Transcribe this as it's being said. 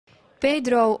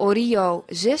Pedro Horrillo,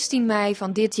 16 mei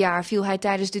van dit jaar viel hij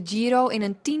tijdens de Giro in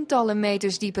een tientallen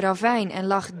meters diepe ravijn en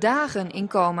lag dagen in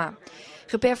coma.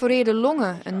 Geperforeerde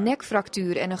longen, een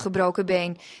nekfractuur en een gebroken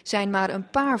been zijn maar een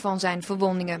paar van zijn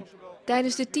verwondingen.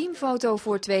 Tijdens de teamfoto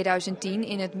voor 2010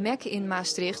 in het MEC in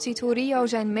Maastricht ziet Horrillo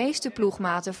zijn meeste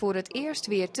ploegmaten voor het eerst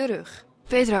weer terug.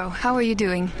 Pedro, how are you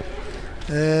doing?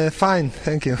 Fine,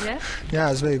 thank you.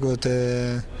 Yeah, it's very good.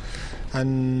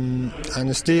 I'm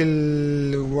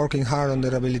still working hard on the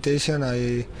rehabilitation.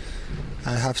 I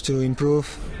have to improve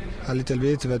a little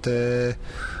bit, but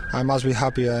I must be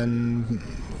happy. And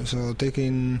so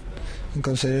taking in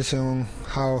consideration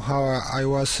how I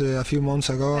was a few months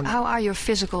ago. How are your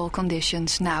physical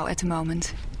conditions now at the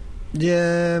moment?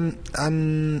 Yeah,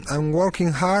 I'm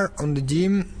working hard on the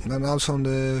gym and also on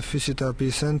the physiotherapy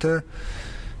center.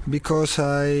 Because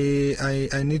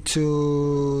I need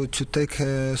to take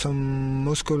some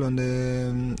muscle on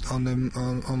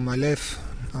my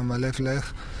left leg,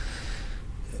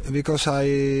 because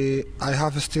I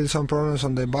have still some problems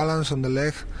on the balance on the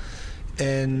leg,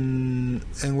 and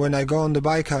when I go on the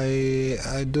bike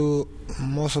I do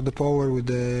most of the power with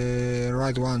the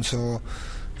right one, so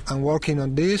I'm working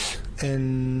on this,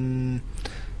 and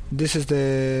this is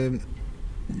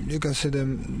you can see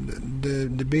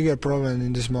the bigger problem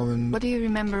in this moment. What do you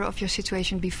remember of your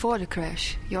situation before the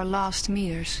crash, your last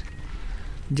meters?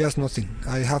 Just nothing.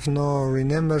 I have no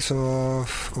remembers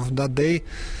of that day,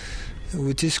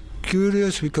 which is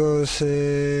curious because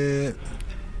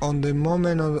on the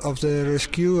moment of the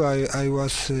rescue I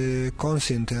was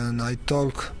conscient and I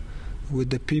talked with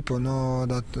the people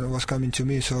that was coming to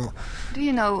me. So, do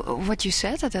you know what you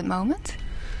said at that moment?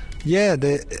 Yeah,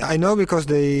 I know because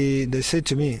they said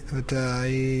to me, but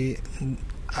I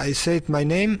said my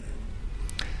name,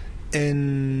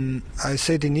 and I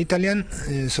said in Italian,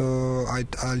 so I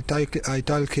talk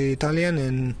Italian,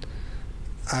 and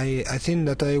I think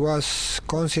that I was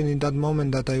conscious in that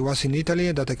moment that I was in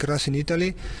Italy, that I crashed in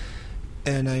Italy,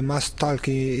 and I must talk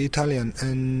Italian.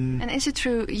 And is it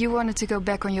true you wanted to go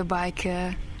back on your bike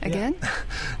again?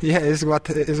 Yeah, it's what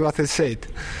he said.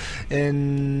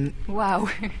 And wow.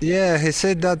 Yeah, he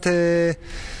said that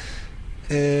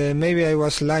maybe I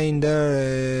was lying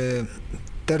there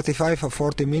 35 or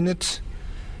 40 minutes,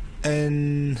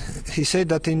 and he said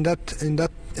that in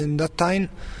that time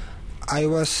I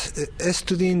was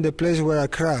studying the place where I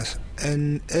crashed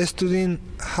and studying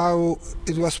how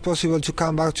it was possible to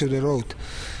come back to the road,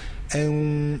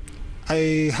 and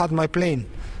I had my plane.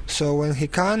 So when he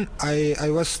came, I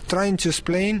was trying to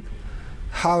explain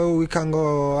how we can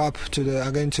go up to the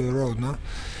road, no?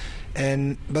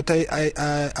 But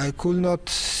I could not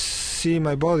see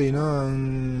my body, no.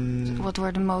 What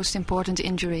were the most important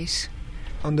injuries?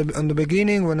 On the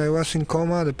beginning, when I was in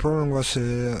coma, the problem was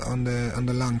on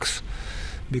the lungs,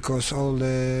 because all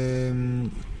the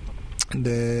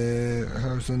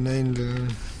how's the name the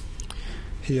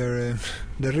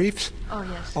ribs. Oh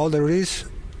yes. All the ribs,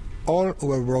 all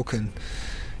were broken.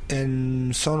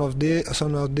 And some of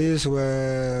these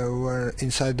were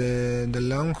inside the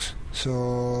lungs.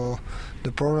 So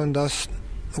the problem was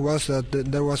that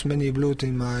there was many blood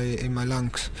in my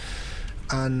lungs,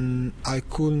 and I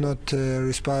could not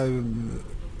respire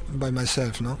by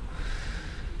myself, no.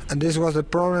 And this was the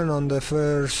problem on the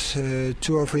first 2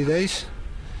 or 3 days.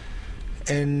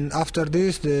 And after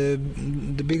this, the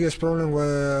biggest problem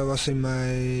was in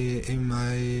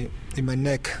my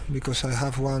neck, because I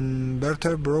have one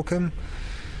vertebra broken,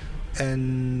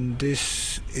 and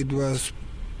it was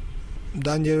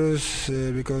dangerous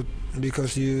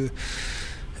because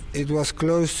it was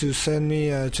close to send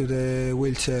me to the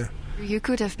wheelchair. You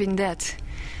could have been dead.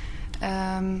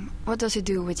 What does it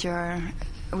do with you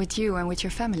and with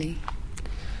your family?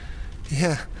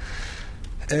 Yeah.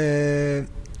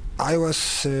 I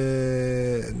was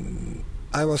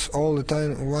all the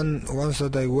time. Once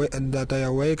that I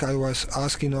awake, I was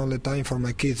asking all the time for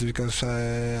my kids, because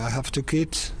I have 2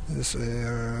 kids.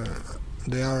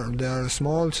 They are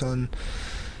small,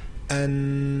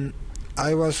 and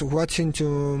I was watching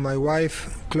to my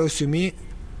wife close to me,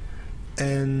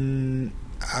 and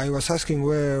I was asking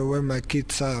where my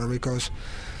kids are, because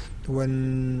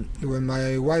when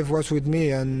my wife was with me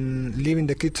and leaving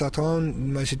the kids at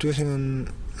home, my situation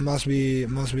must be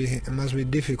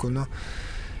difficult, no?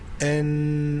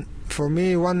 And for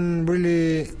me, one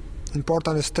really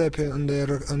important step on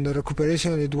the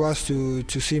recuperation, it was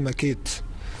to see my kids.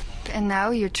 And now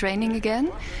you're training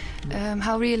again.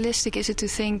 How realistic is it to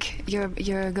think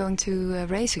you're going to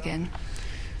race again?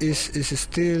 It's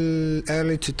still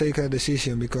early to take a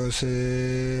decision, because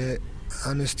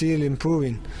I'm still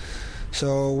improving.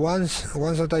 So once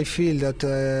that I feel that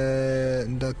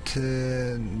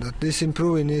that this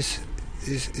improving is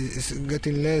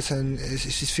getting less and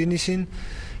is finishing,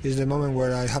 is the moment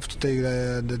where I have to take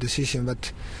the decision.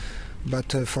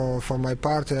 But for my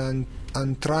part,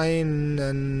 I'm trying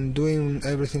and doing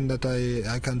everything that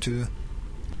I can to do.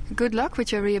 Good luck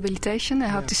with your rehabilitation. I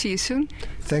hope to see you soon.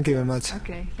 Thank you very much.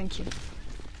 Okay, thank you.